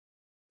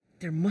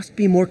There must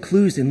be more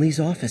clues in Lee's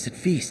office at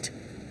Feast.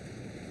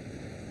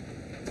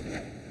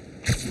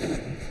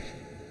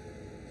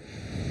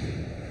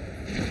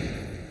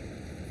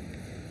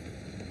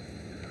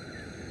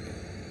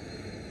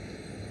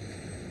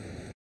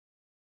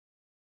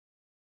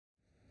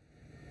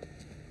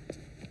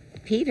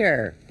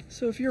 Peter.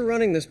 So if you're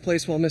running this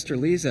place while Mr.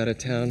 Lee's out of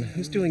town,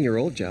 who's doing your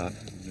old job?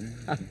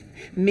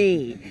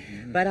 Me.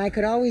 But I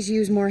could always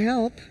use more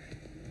help.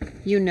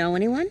 You know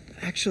anyone?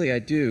 Actually, I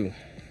do.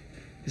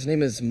 His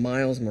name is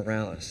Miles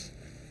Morales.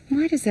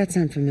 Why does that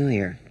sound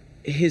familiar?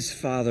 His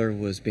father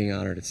was being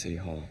honored at City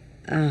Hall.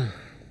 Oh.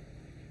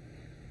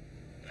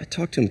 I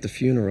talked to him at the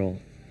funeral.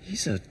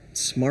 He's a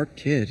smart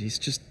kid. He's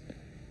just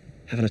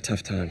having a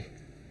tough time.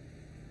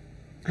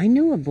 I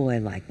knew a boy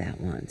like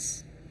that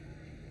once.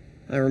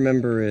 I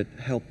remember it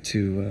helped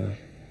to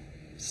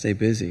stay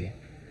busy.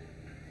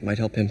 Might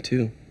help him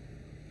too.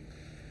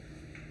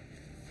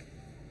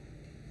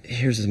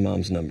 Here's his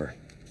mom's number.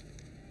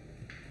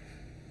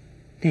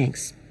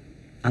 Thanks.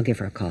 I'll give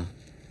her a call.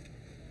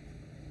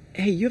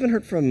 Hey, you haven't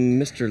heard from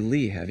Mr.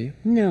 Lee, have you?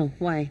 No,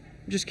 why?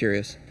 Just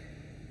curious.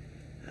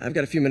 I've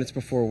got a few minutes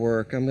before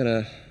work. I'm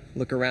gonna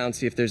look around,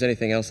 see if there's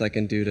anything else I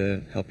can do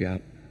to help you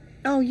out.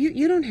 Oh,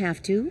 you don't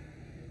have to.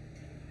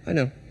 I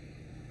know.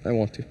 I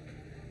want to.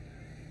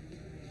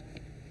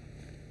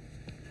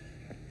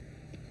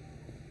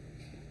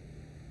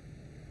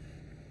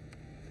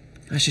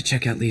 I should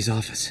check out Lee's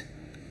office.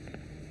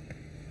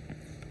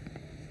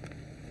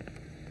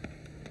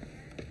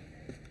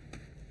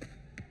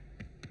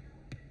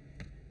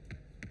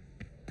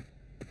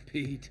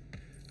 Pete,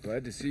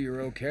 glad to see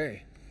you're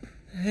okay.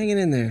 Hanging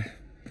in there.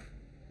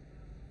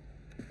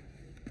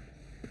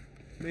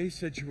 May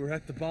said you were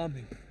at the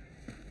bombing.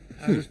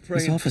 I was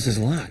praying. His office is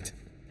locked.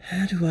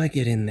 How do I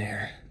get in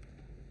there?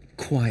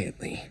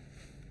 Quietly.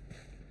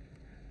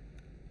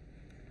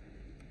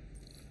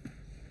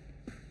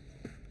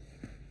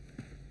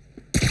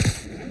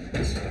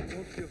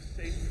 Don't feel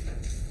safe.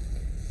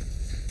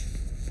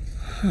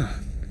 Huh.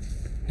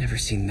 Never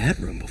seen that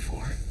room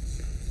before.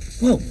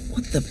 Whoa,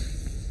 what the...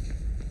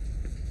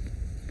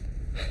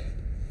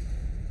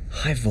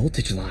 High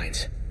voltage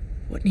lines.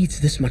 What needs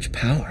this much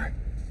power?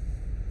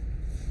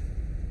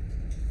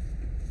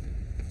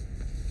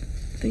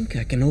 Think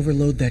I can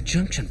overload that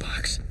junction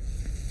box.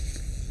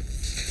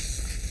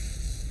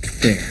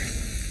 There.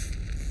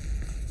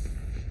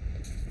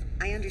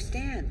 I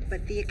understand,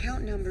 but the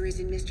account number is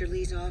in Mr.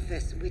 Lee's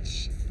office,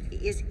 which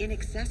is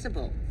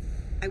inaccessible.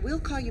 I will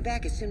call you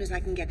back as soon as I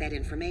can get that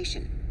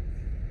information.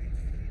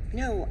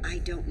 No, I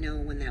don't know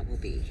when that will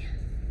be.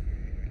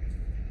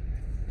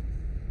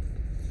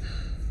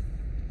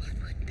 What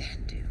would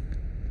Ben do?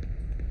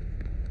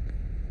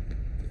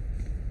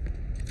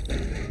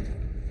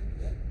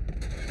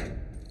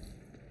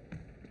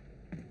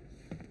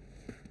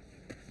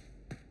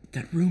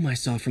 That room I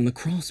saw from the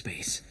crawl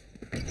space.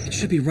 It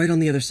should be right on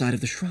the other side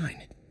of the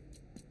shrine.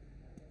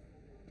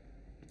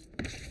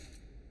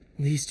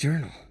 Lee's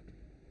journal.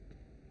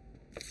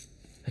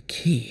 A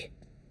key.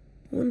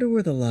 Wonder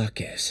where the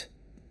lock is.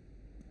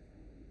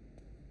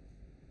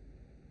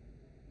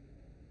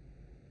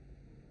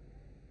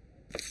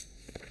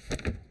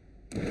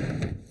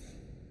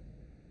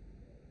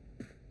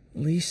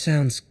 Lee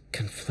sounds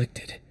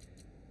conflicted.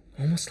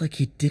 Almost like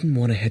he didn't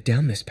want to head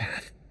down this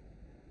path.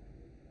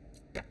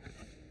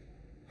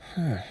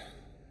 Huh.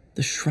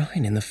 The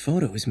shrine in the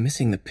photo is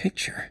missing the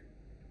picture.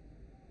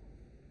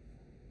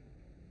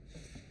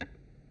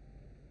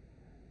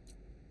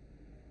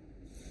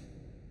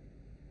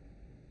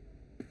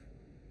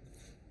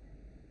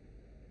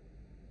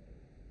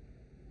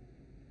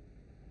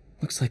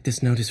 Looks like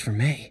this note is for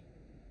May.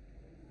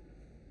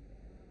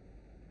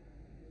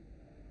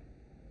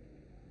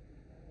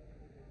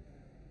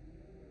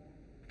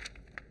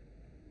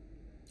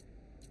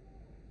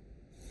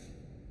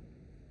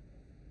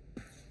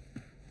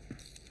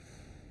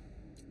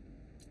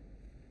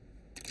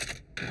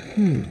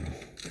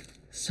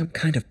 Some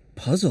kind of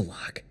puzzle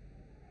lock.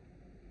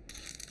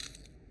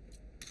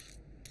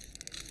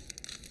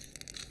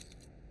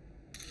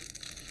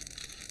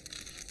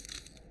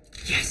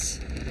 Yes!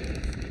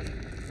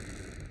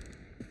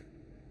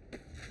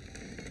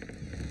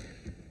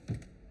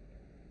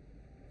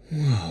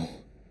 Whoa.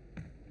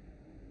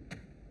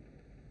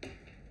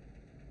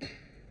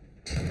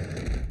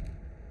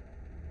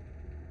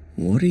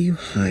 What are you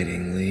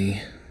hiding,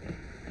 Lee?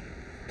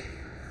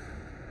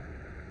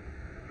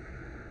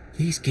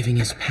 Lee's giving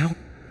his pout.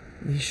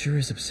 Lee sure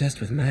is obsessed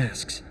with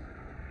masks.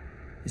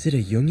 Is it a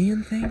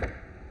Jungian thing?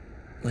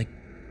 Like,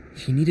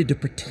 he needed to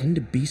pretend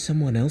to be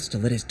someone else to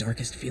let his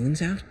darkest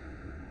feelings out?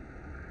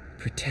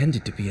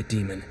 Pretended to be a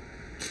demon.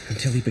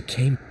 Until he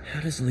became...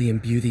 How does Lee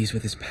imbue these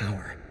with his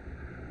power?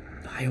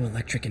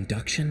 Bioelectric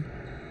induction?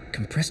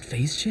 Compressed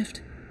phase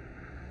shift?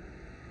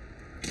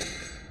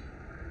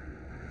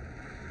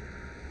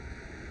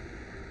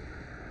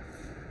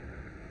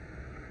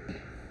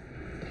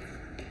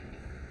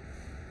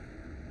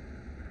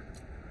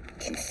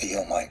 Can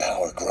feel my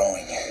power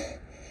growing,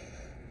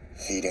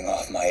 feeding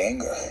off my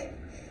anger,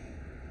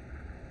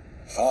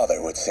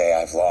 Father would say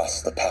I've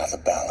lost the path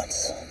of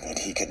balance, but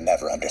he could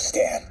never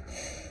understand.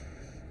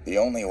 The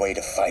only way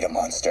to fight a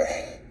monster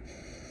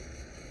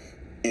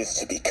is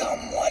to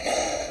become one.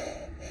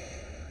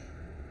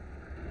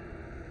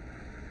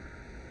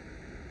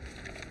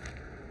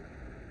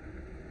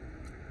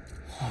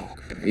 Oh,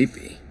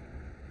 creepy.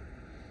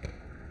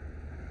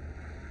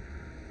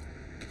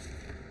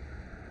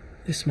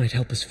 This might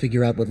help us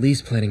figure out what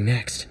Lee's planning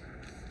next.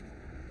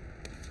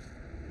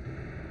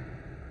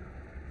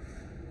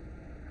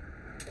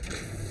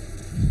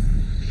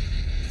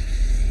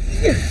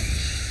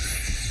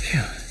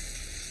 Phew.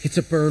 It's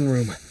a burn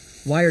room,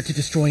 wired to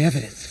destroy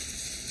evidence.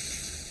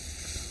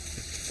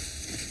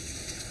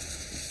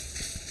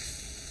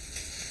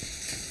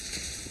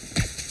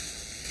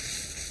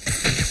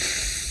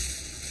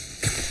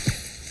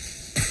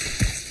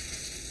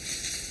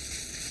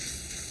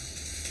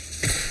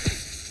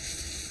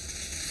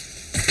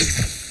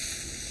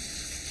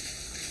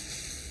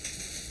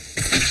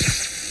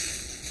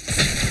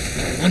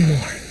 One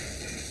more.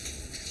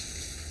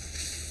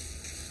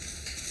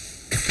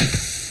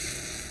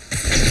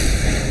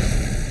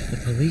 The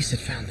police had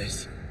found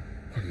this.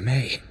 Or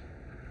may.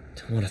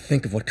 Don't want to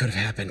think of what could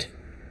have happened.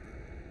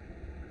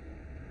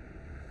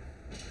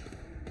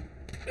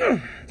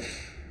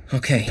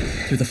 Okay,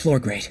 through the floor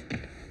grate.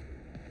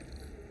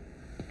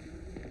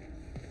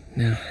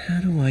 Now, how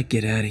do I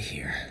get out of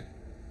here?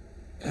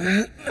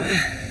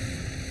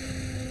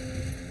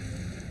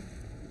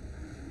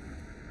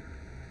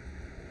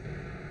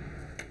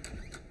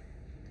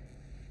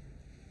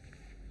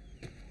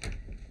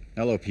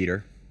 Hello,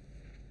 Peter.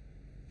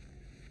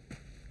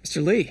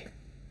 Mr. Lee.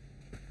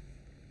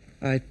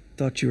 I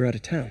thought you were out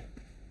of town.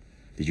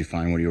 Did you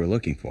find what you were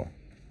looking for?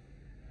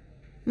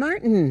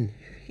 Martin,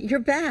 you're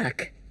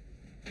back.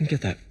 Didn't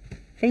get that.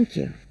 Thank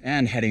you.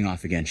 And heading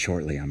off again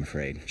shortly, I'm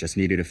afraid. Just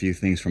needed a few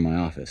things from my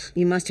office.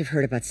 You must have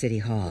heard about City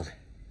Hall.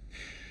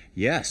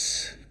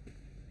 Yes.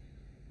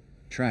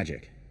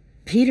 Tragic.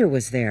 Peter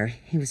was there.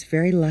 He was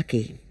very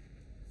lucky.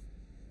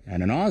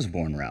 And an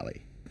Osborne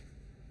rally.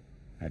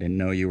 I didn't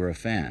know you were a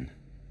fan.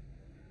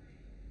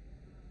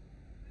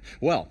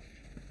 Well,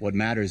 what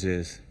matters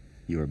is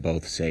you are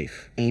both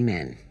safe.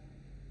 Amen.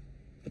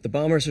 But the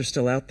bombers are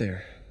still out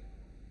there.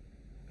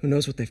 Who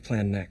knows what they've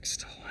planned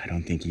next? I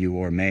don't think you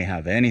or May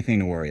have anything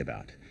to worry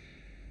about.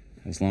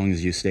 As long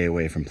as you stay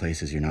away from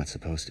places you're not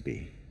supposed to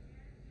be.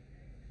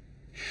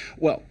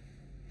 Well,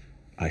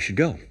 I should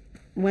go.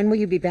 When will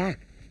you be back?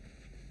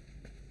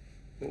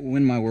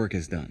 When my work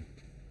is done.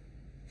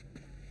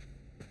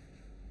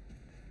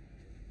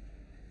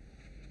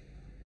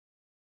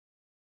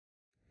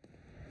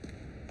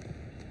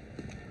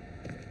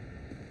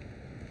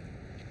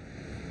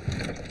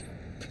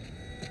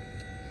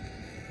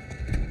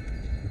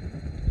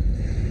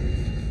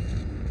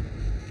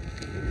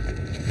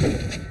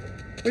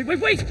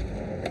 Wait!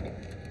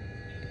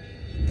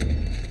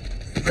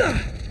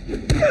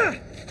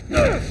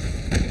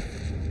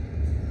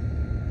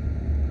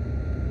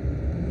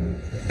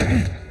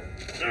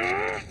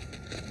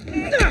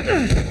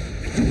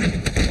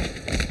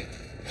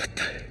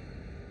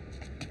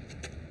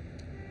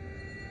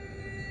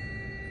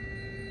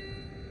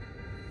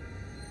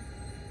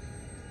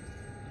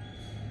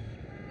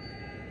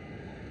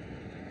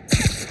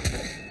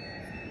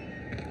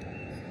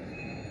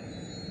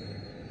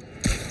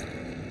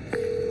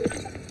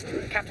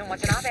 Captain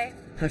Watanabe,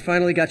 I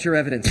finally got your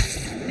evidence.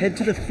 Head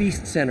to the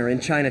Feast Center in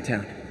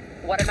Chinatown.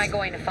 what am I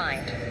going to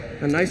find?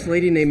 A nice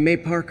lady named May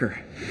Parker.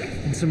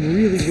 And some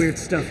really weird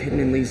stuff hidden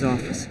in Lee's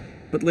office.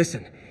 But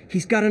listen,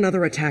 he's got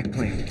another attack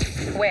planned.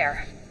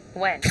 Where?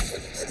 When?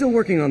 Still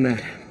working on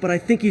that, but I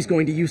think he's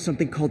going to use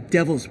something called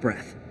Devil's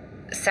Breath.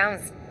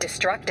 Sounds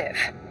destructive.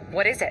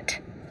 What is it?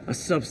 A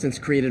substance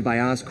created by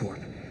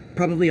Oscorp.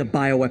 Probably a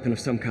bioweapon of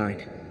some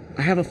kind.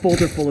 I have a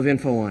folder full of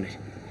info on it.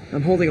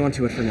 I'm holding on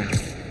to it for now.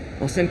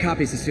 I'll send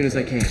copies as soon as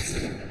I can.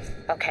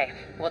 Okay,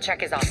 we'll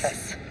check his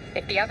office.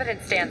 If the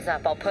evidence stands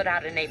up, I'll put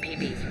out an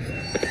APB.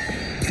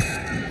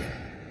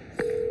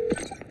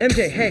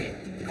 MJ, hey.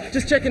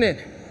 Just checking in.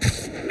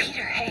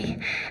 Peter, hey.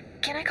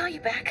 Can I call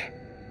you back?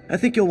 I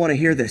think you'll want to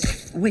hear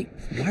this. Wait,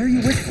 why are you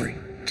whispering?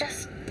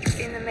 Just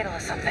in the middle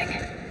of something.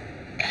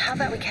 How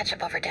about we catch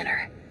up over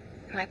dinner?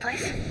 My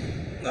place?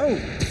 Oh,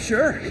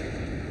 sure.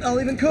 I'll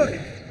even cook.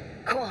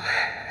 Cool.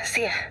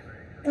 See ya.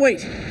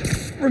 Wait,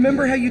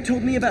 remember how you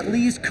told me about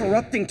Lee's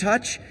corrupting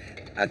touch?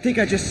 I think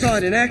I just saw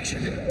it in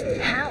action.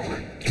 How?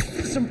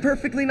 Some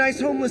perfectly nice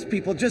homeless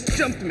people just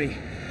jumped me.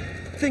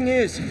 Thing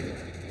is,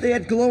 they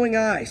had glowing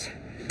eyes.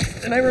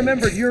 And I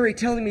remembered Yuri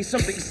telling me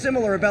something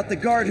similar about the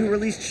guard who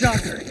released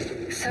Shocker.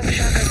 So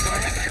Shocker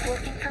was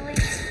working for Lee?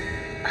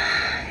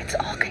 It's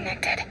all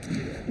connected.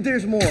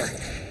 There's more,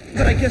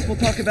 but I guess we'll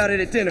talk about it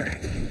at dinner.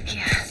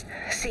 Yeah.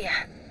 See ya.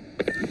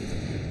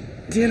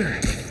 Dinner?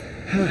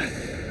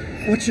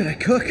 What should I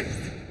cook?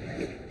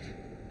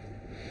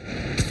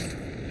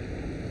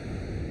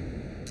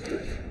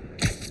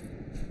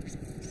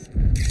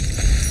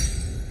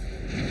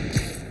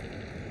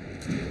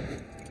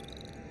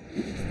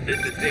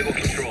 This is Naval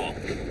Control.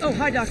 Oh,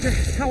 Hi, Doctor.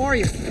 How are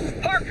you?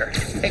 Parker,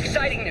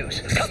 exciting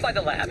news. Come by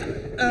the lab.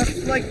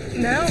 Like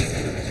now?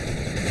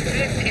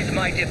 This is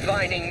my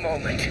defining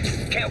moment.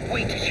 Can't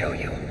wait to show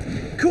you.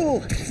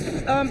 Cool.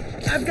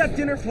 I've got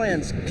dinner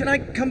plans. Can I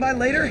come by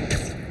later?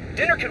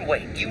 Dinner can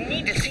wait. You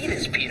need to see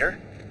this, Peter.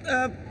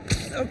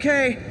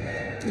 Okay.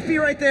 Be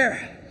right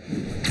there.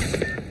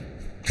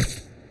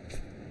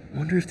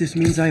 Wonder if this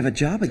means I have a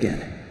job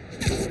again.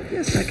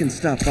 Guess I can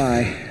stop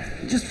by.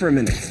 Just for a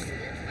minute.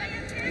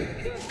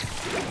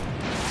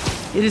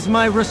 It is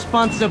my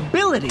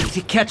responsibility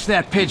to catch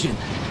that pigeon.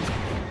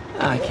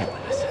 I can't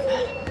believe I said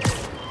that.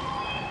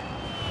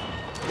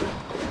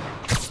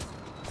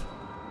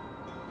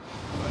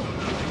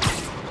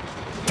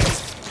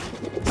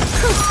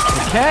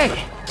 Okay.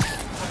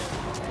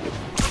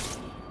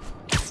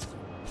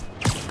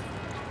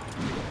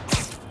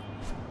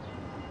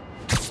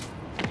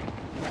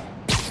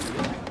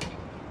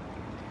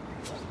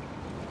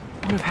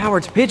 One of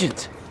Howard's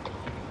pigeons.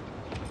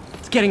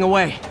 It's getting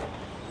away.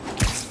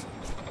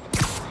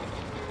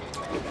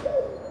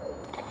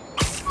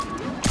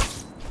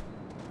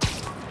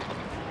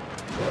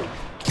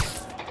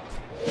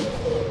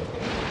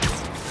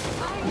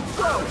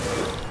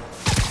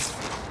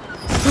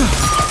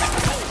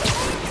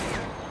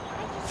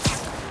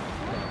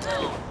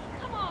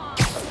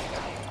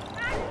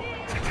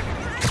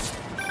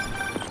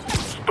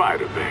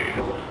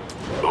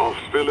 Spider-Man.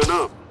 Loft's filling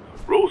up.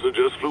 Rosa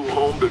just flew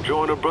home to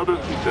join her brothers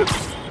and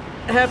sisters.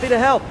 Happy to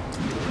help.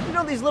 You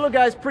know these little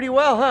guys pretty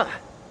well, huh?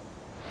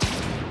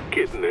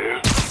 Getting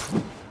there.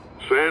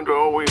 Sandra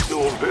always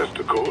knew him best,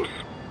 of course.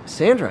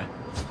 Sandra?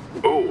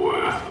 Oh,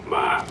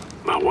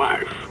 my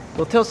wife.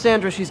 Well, tell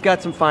Sandra she's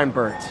got some fine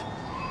birds.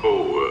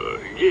 Oh,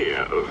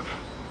 yeah.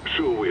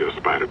 Sure will,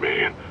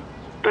 Spider-Man.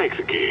 Thanks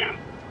again.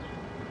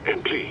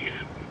 And please,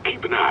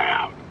 keep an eye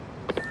out.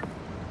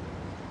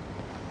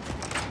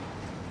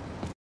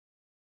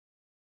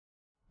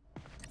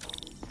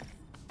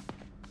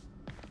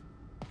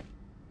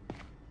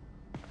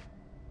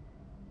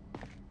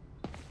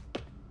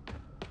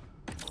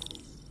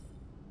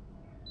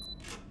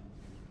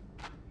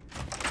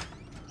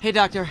 Hey,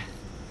 Doctor.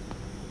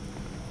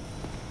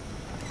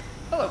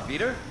 Hello,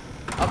 Peter.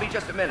 I'll be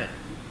just a minute.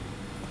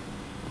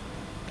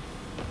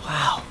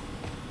 Wow.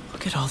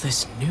 Look at all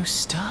this new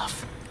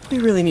stuff. We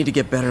really need to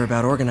get better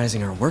about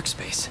organizing our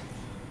workspace.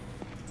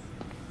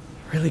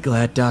 Really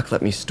glad Doc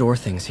let me store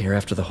things here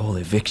after the whole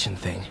eviction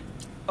thing.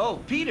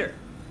 Oh, Peter.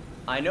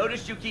 I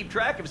noticed you keep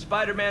track of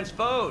Spider-Man's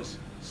foes.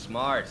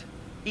 Smart.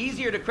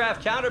 Easier to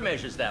craft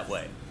countermeasures that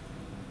way.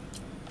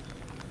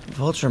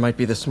 Vulture might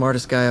be the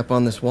smartest guy up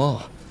on this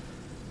wall.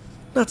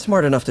 Not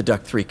smart enough to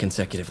duck 3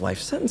 consecutive life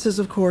sentences,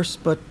 of course,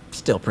 but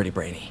still pretty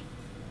brainy.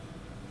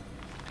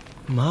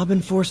 Mob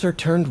enforcer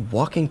turned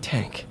walking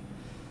tank.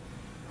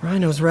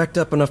 Rhino's racked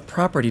up enough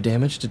property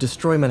damage to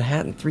destroy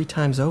Manhattan 3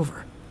 times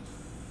over.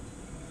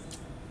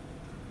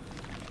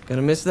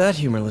 Gonna miss that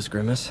humorless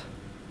grimace.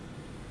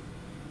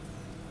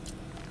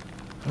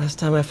 Last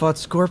time I fought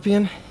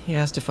Scorpion, he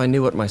asked if I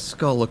knew what my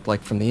skull looked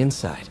like from the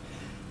inside,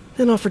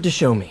 then offered to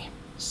show me.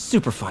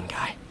 Super fun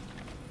guy.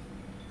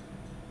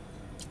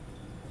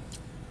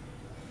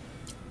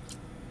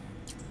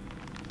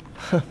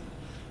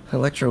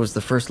 Electro was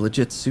the first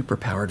legit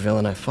superpowered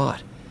villain I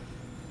fought.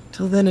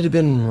 Till then it had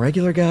been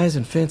regular guys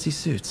in fancy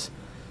suits.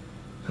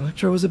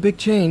 Electro was a big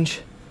change.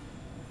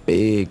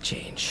 Big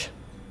change.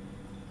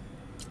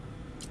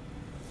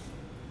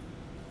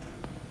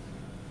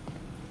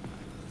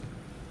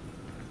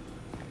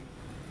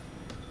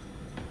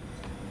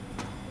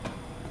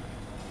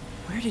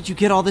 Where did you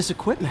get all this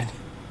equipment?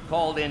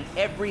 Called in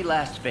every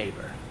last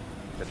favor.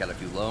 Took out a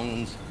few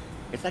loans.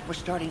 It's like we're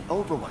starting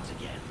over once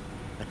again.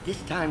 But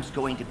this time's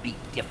going to be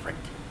different.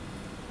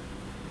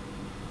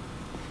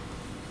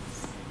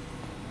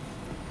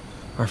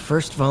 Our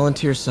first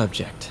volunteer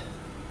subject,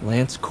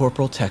 Lance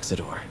Corporal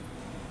Texador.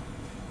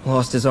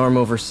 Lost his arm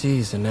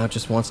overseas and now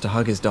just wants to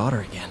hug his daughter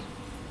again.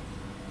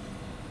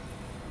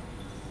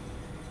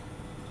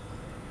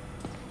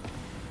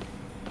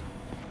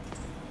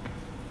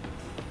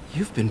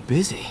 You've been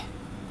busy.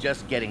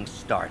 Just getting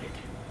started.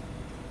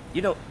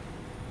 You know,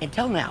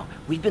 until now,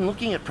 we've been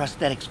looking at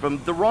prosthetics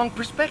from the wrong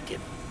perspective.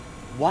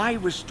 Why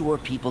restore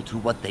people to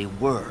what they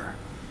were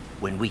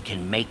when we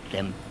can make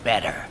them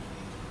better?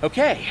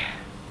 Okay,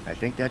 I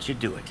think that should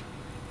do it.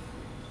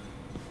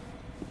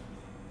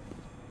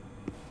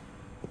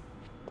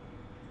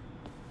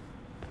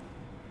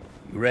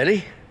 You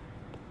ready?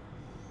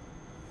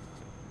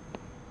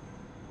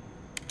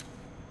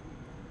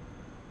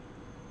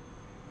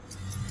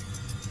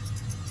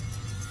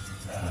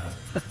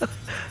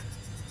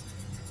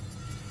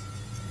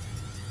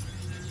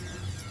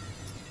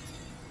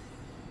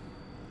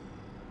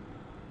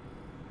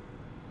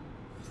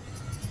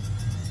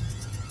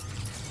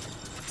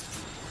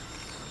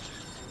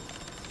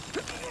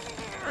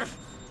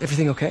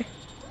 Everything okay?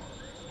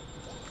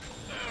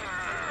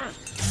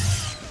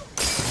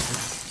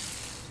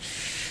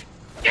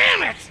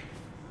 Damn it!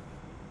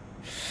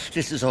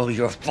 This is all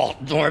your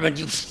fault, Norman,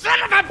 you son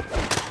of a...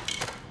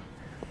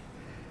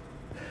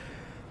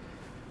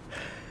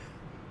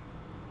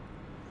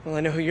 Well,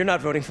 I know who you're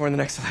not voting for in the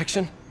next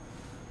election.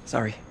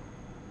 Sorry.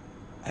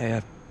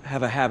 I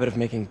have a habit of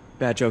making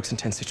bad jokes in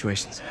tense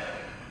situations.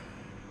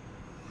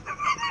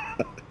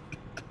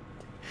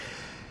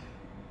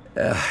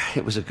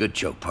 It was a good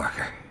joke,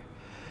 Parker.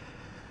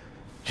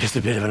 Just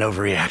a bit of an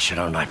overreaction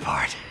on my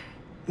part.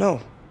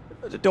 No,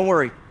 don't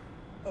worry.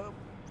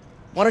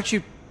 Why don't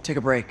you take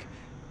a break?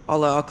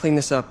 I'll clean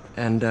this up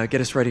and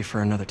get us ready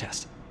for another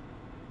test.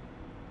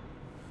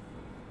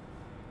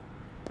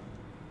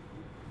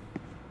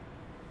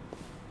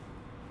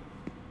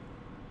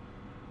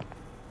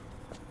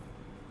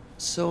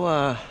 So,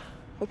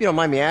 hope you don't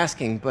mind me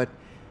asking, but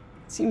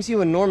it seems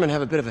you and Norman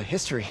have a bit of a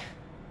history.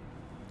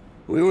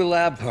 We were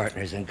lab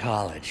partners in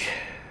college.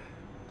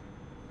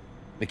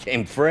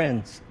 Became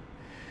friends.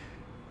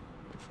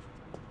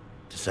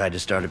 Decided to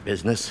start a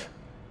business.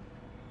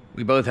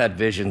 We both had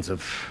visions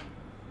of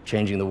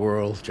changing the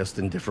world, just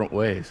in different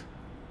ways.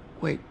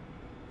 Wait,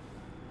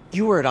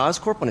 you were at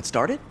Oscorp when it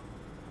started?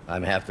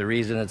 I'm half the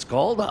reason it's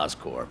called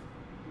Oscorp.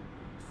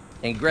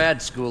 In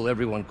grad school,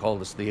 everyone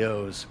called us the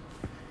O's.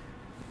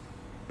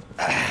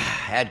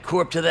 Add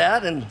Corp to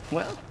that, and,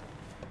 well,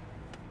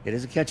 it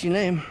is a catchy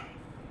name.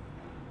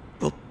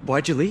 Well,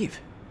 why'd you leave?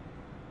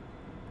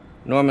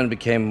 Norman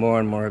became more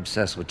and more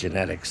obsessed with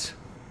genetics.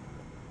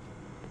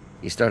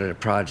 He started a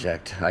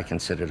project I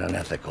considered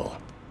unethical.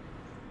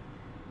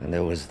 And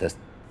there was this...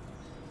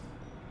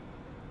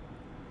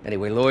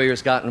 Anyway,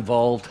 lawyers got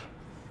involved.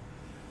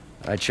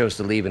 I chose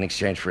to leave in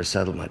exchange for a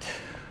settlement.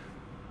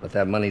 But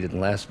that money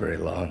didn't last very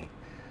long.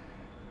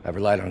 I've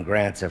relied on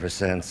grants ever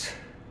since.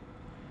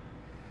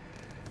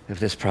 If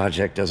this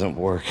project doesn't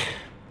work...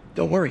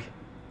 Don't worry.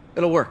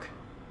 It'll work.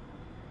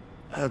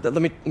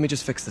 Let me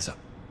just fix this up.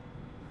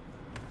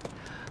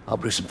 I'll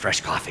brew some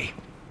fresh coffee.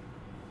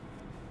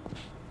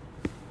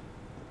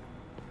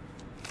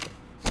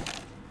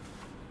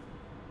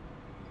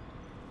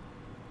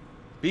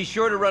 Be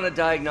sure to run a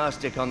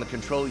diagnostic on the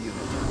control unit.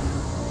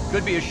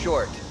 Could be a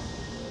short.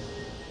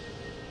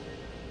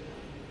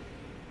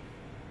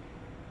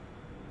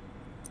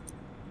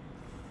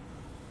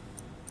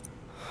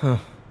 Huh.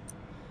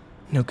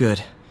 No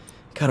good.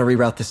 Gotta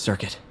reroute this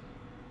circuit.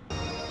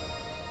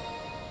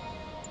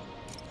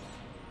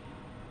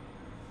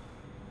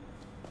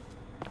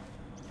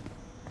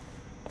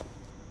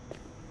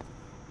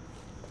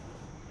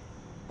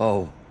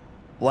 Oh,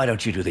 why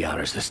don't you do the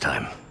honors this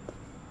time?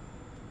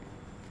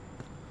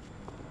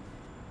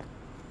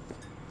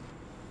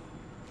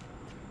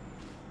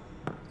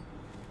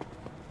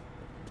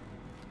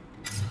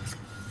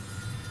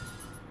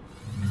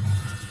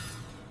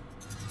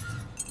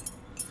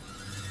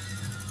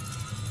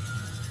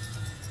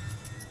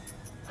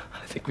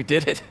 I think we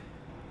did it.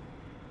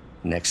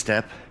 Next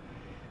step,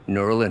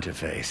 neural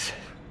interface.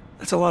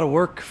 That's a lot of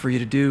work for you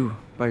to do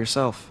by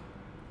yourself.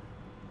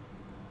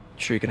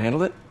 Sure you can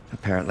handle it?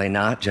 Apparently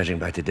not, judging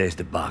by today's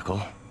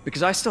debacle.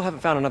 Because I still haven't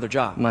found another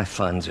job. My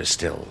funds are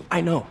still...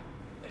 I know.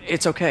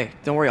 It's okay.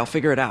 Don't worry, I'll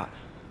figure it out.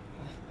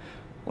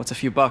 What's a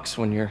few bucks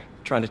when you're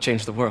trying to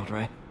change the world,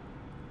 right?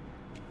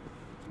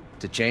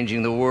 To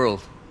changing the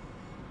world.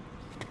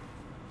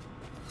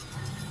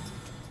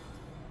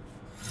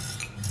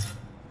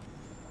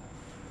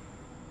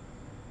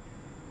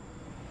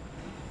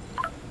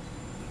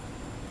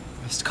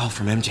 Missed a call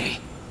from MJ.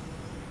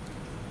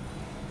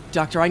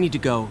 Doctor, I need to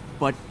go,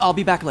 but I'll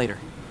be back later.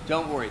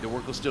 Don't worry, the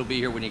work will still be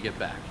here when you get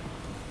back.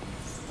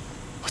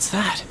 What's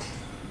that?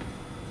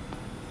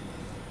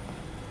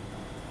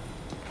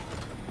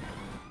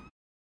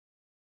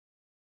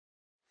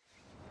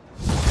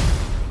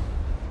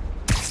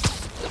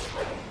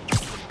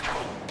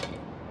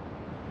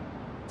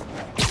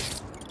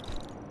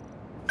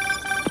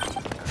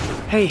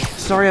 Hey,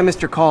 sorry I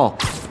missed your call.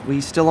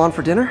 We still on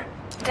for dinner?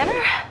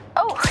 Dinner?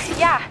 Oh,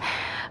 yeah.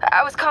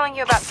 I was calling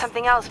you about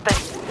something else, but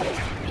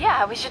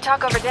yeah, we should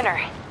talk over dinner.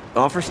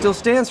 Offer still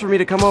stands for me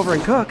to come over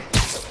and cook.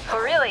 Oh,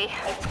 really?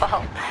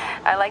 Well,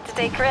 I like to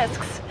take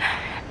risks.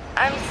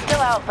 I'm still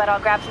out, but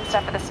I'll grab some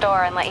stuff at the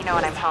store and let you know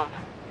when I'm home.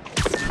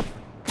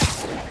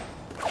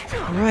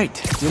 All right,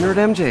 dinner at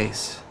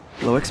MJ's.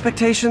 Low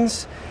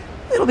expectations.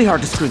 It'll be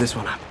hard to screw this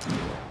one up.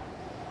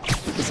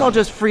 Guess I'll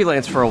just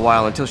freelance for a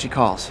while until she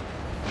calls.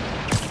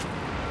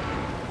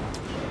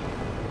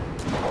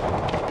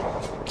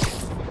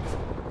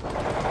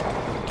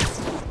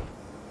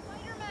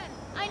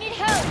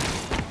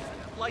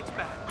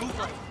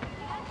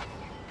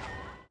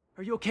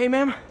 Are you okay,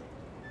 ma'am?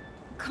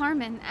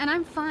 Carmen, and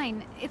I'm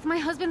fine. It's my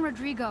husband,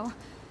 Rodrigo.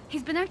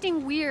 He's been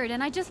acting weird,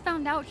 and I just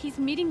found out he's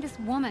meeting this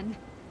woman.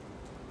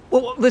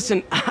 Well,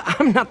 listen,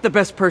 I'm not the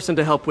best person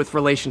to help with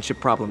relationship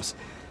problems.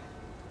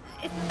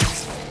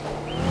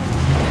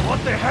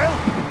 What the hell?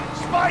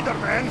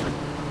 Spider-Man!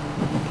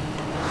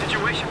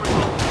 Situation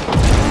resolved.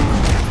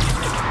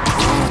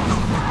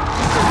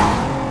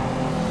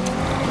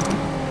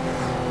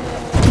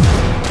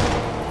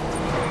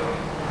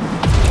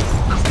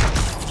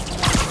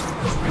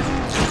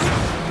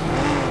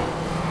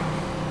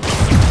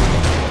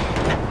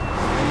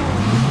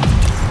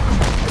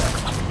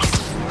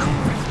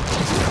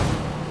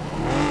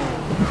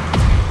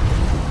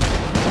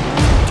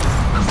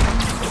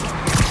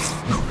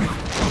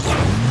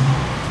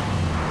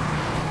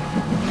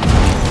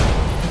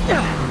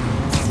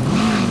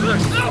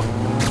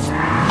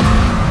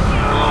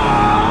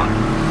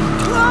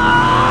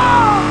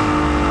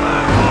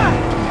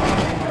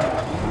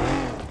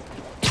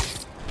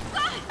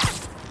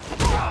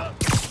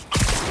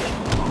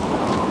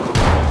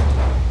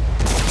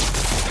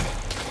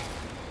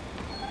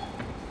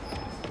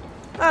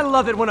 I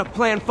love it when a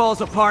plan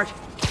falls apart.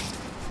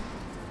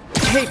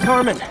 Hey,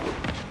 Carmen.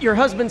 Your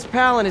husband's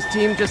pal and his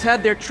team just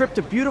had their trip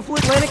to beautiful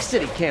Atlantic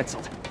City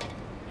canceled.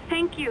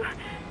 Thank you.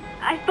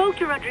 I spoke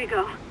to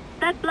Rodrigo.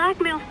 That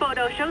blackmail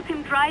photo shows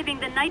him driving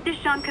the night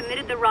Deshawn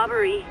committed the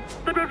robbery.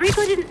 But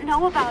Rodrigo didn't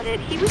know about it.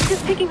 He was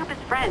just picking up his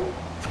friend.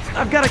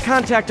 I've got a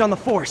contact on the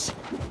force.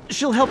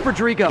 She'll help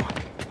Rodrigo.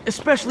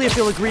 Especially if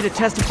he'll agree to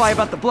testify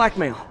about the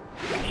blackmail.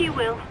 He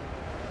will.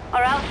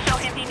 Or I'll show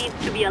him he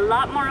needs to be a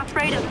lot more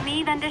afraid of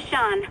me than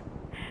Deshawn.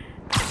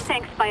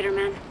 Thanks,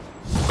 Spider-Man.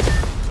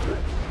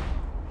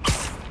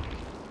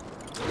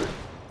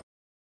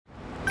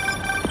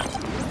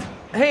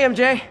 Hey,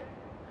 MJ.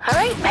 All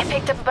right, I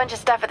picked up a bunch of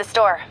stuff at the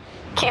store.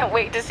 Can't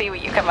wait to see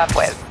what you come up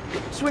with.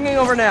 Swinging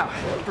over now.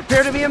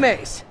 Prepare to be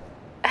amazed.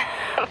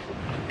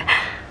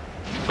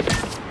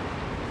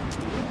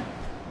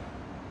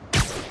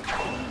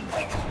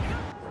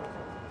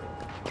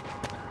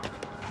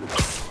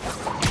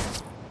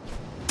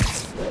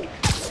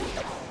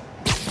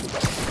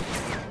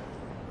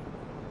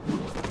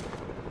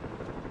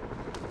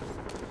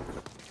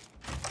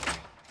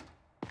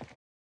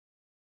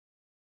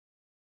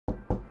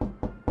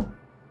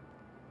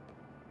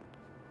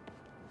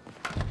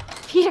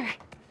 Peter!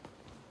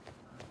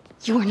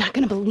 You are not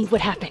gonna believe what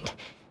happened.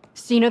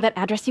 So you know that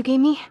address you gave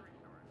me?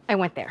 I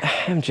went there.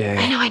 MJ.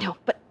 I know,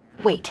 but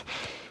wait.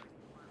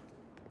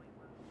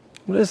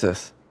 What is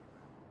this?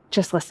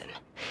 Just listen.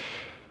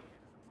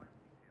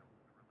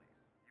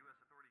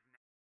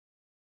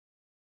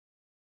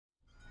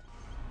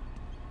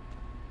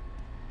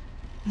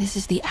 This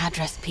is the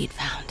address Pete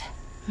found.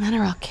 Men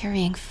are all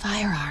carrying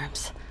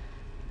firearms.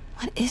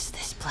 What is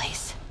this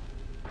place?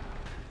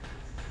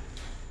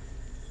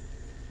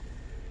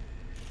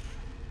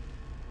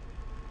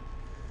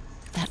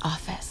 That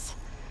office.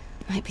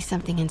 Might be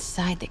something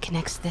inside that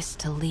connects this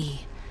to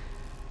Lee.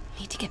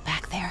 Need to get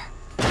back there.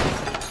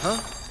 Huh?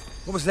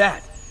 What was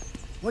that?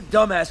 What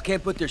dumbass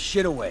can't put their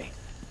shit away?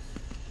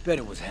 Bet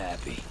it was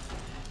Happy.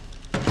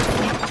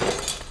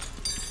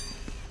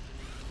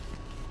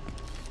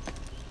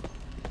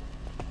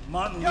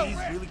 Martin Lee's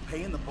really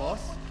paying the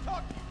boss?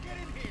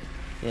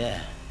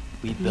 Yeah,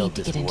 we Need built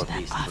to this get into war that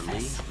beast for Lee.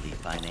 office. Lee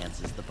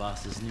finances the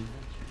boss's new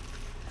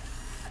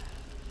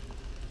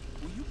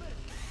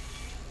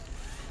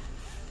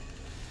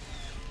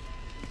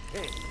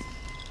venture.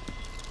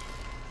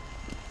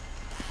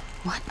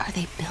 What are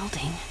they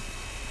building?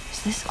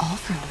 Is this all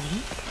for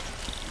Lee?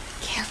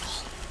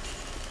 Careful.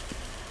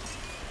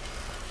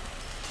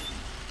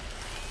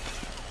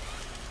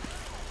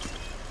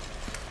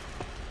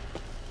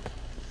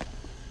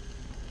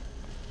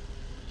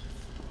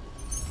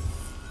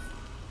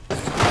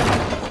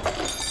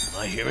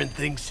 Am I hearing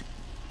things?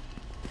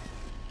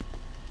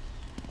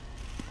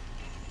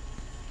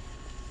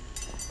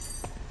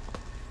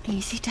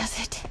 Easy does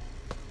it.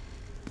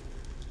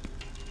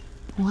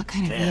 What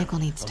kind of vehicle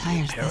needs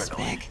tires this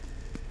big?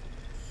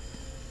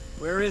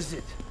 Where is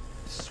it?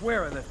 I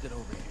swear I left it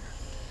over here.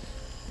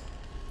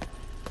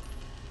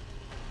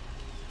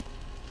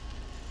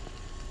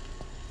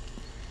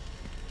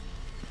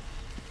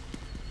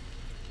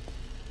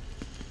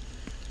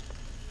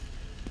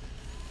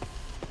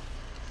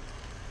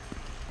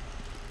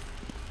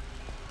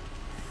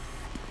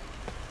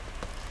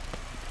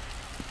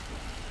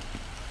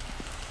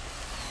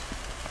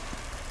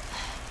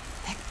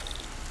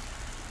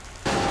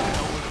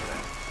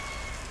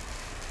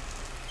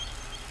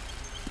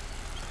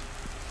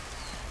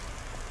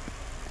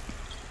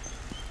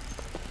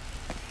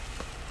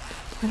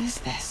 What is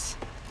this?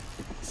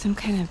 Some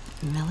kind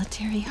of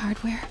military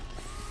hardware?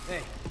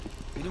 Hey,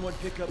 anyone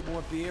pick up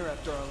more beer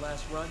after our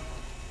last run?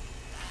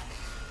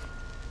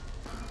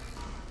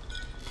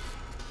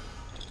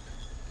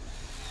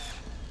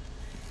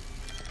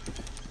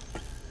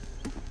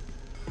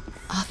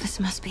 Office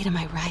must be to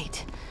my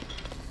right.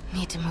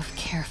 Need to move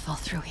careful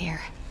through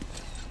here.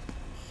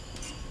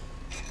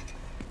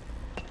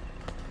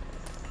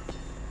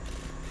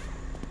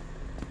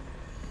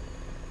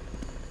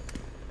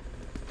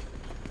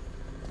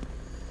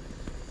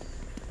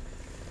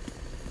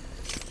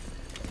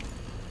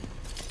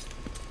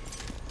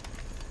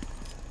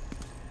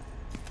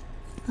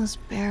 Those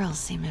barrels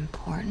seem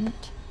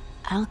important.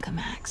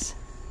 Alchemax.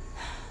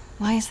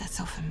 Why is that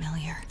so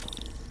familiar?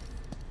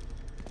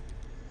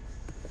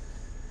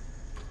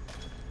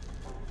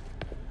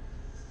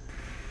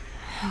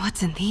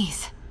 What's in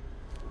these?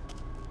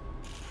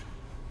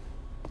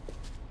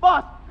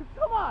 Boss,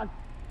 come on!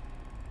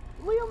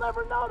 Lee'll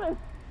never notice!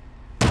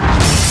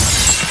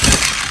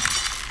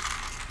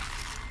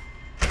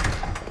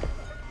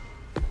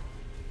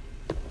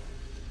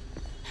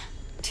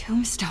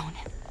 Tombstone.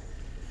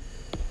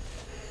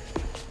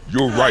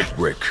 You're right,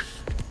 Rick.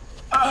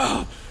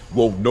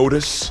 Won't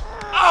notice?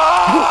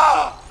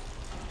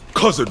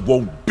 Cause it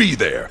won't be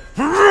there.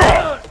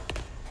 God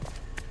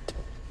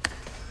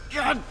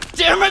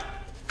damn it!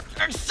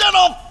 I said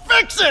I'll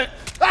fix it!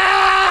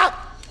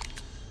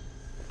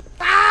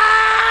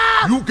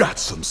 You got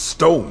some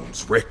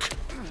stones, Rick.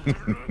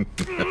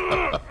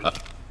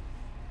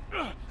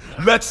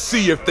 Let's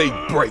see if they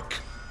break.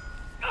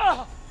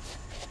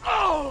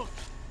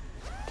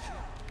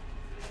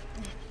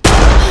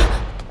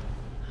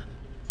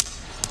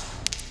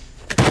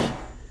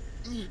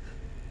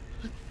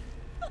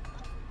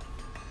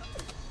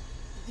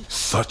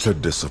 such a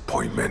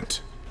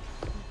disappointment.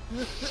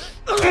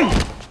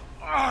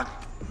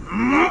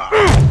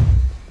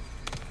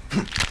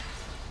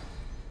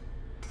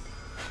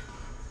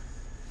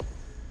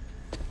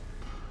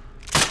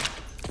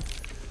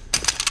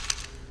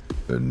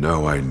 And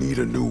now I need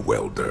a new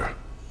welder.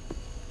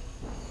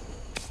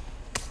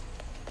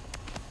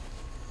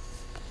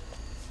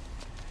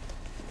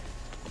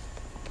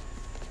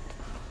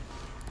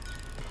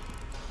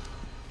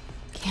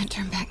 Can't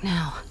turn back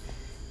now.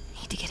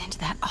 Need to get into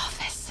that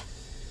office.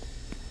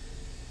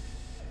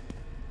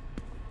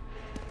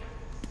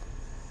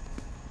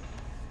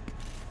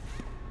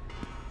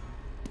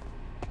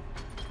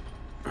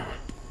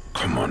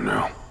 Come on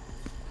now.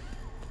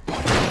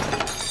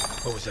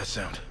 What was that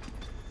sound?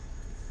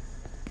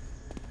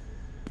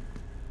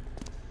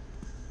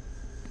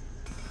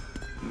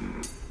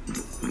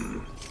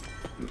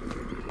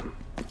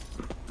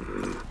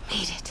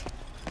 Made it.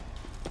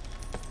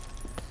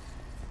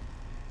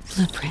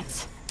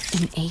 Blueprints.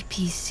 An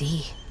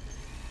APC.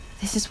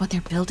 This is what they're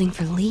building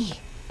for Lee.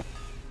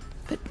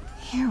 But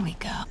here we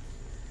go.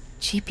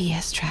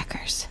 GPS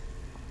trackers.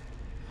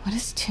 What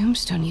is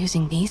Tombstone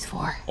using these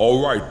for?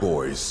 All right,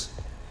 boys.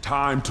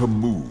 Time to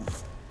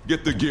move.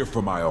 Get the gear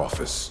from my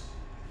office.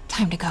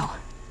 Time to go.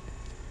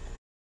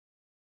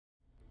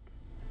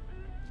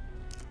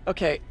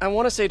 Okay, I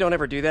want to say don't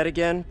ever do that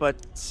again, but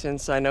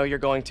since I know you're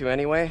going to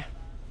anyway,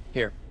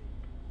 here.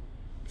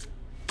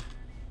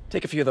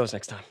 Take a few of those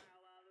next time.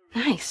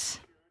 Nice.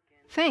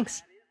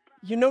 Thanks.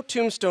 You know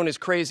Tombstone is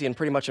crazy and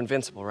pretty much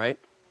invincible, right?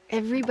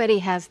 Everybody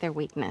has their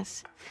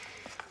weakness.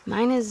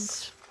 Mine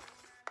is...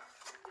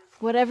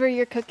 whatever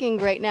you're cooking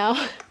right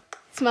now.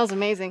 Smells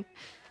amazing.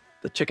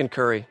 The chicken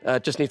curry.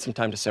 Just needs some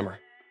time to simmer.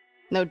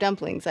 No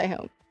dumplings, I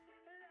hope.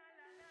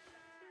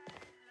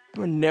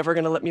 You're never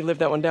gonna let me live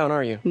that one down,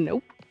 are you?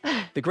 Nope.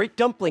 The Great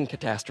Dumpling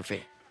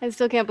Catastrophe. I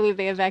still can't believe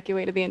they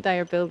evacuated the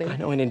entire building. I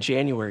know, and in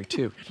January,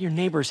 too. Your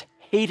neighbors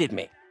hated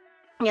me.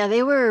 Yeah,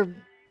 they were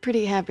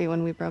pretty happy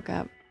when we broke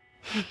up.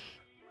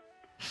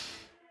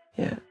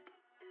 Yeah.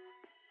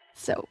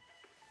 So,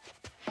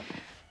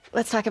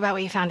 let's talk about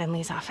what you found in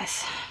Lee's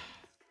office.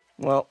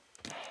 Well,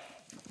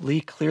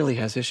 Lee clearly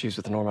has issues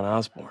with Norman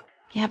Osborn.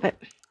 Yeah, but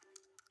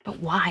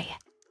why?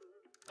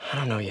 I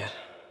don't know yet.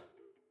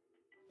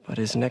 But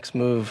his next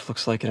move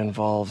looks like it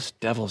involves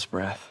Devil's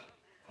Breath.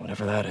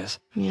 Whatever that is.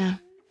 Yeah.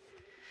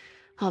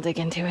 I'll dig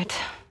into it.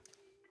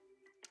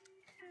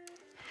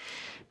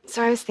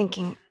 So I was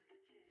thinking,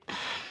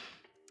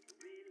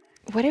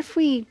 what if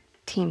we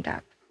teamed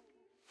up?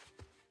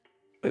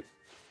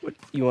 What,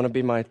 you want to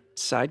be my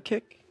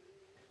sidekick?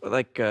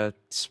 Like a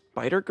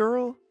Spider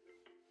Girl?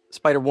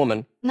 Spider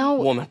Woman? No.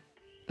 Woman.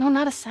 No,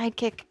 not a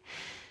sidekick.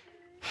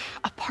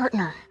 A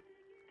partner.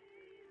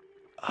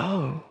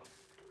 Oh.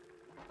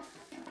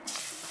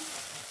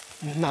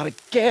 Not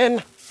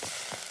again.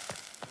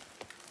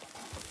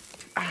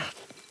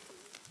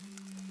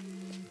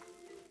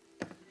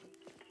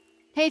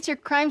 Hey, it's your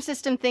crime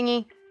system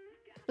thingy.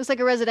 Looks like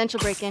a residential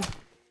break-in.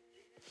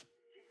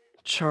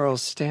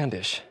 Charles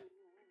Standish.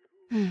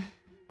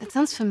 That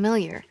sounds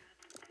familiar.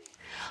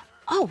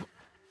 Oh,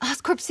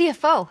 Oscorp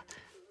CFO.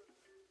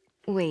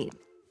 Wait.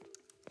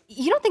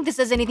 You don't think this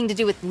has anything to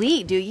do with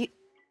Lee, do you?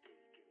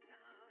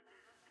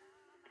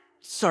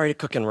 Sorry to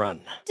cook and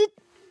run. Did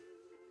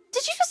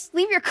you just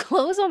leave your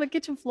clothes on the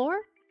kitchen floor?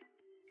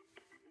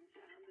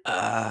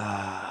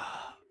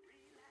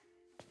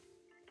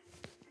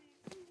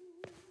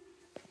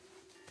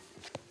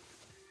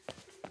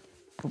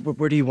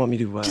 Where do you want me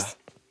to, Just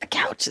the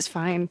couch is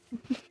fine.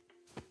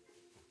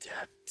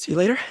 See you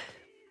later?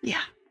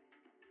 Yeah.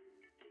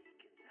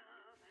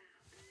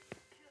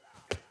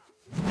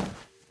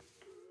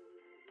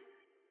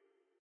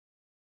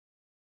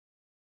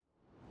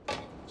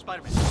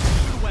 Spider-Man,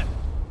 shoot a web.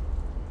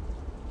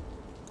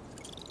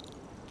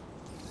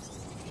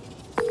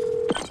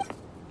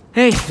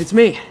 Hey, it's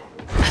me.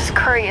 This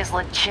curry is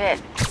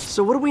legit.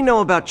 So what do we know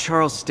about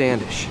Charles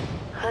Standish?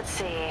 Let's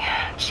see.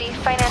 Chief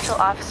Financial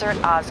Officer at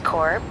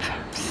Oscorp.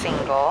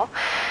 Single.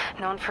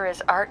 Known for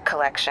his art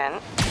collection.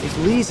 If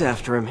Lee's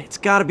after him, it's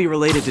gotta be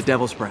related to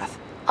Devil's Breath.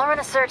 I'll run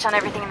a search on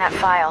everything in that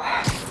file.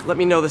 Let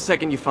me know the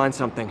second you find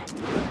something.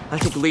 I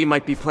think Lee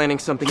might be planning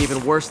something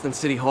even worse than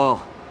City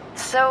Hall.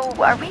 So,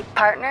 are we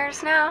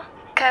partners now?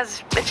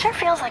 'Cause it sure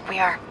feels like we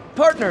are.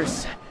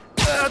 Partners!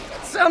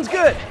 Sounds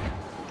good!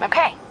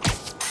 Okay.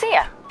 See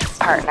ya,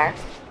 partner.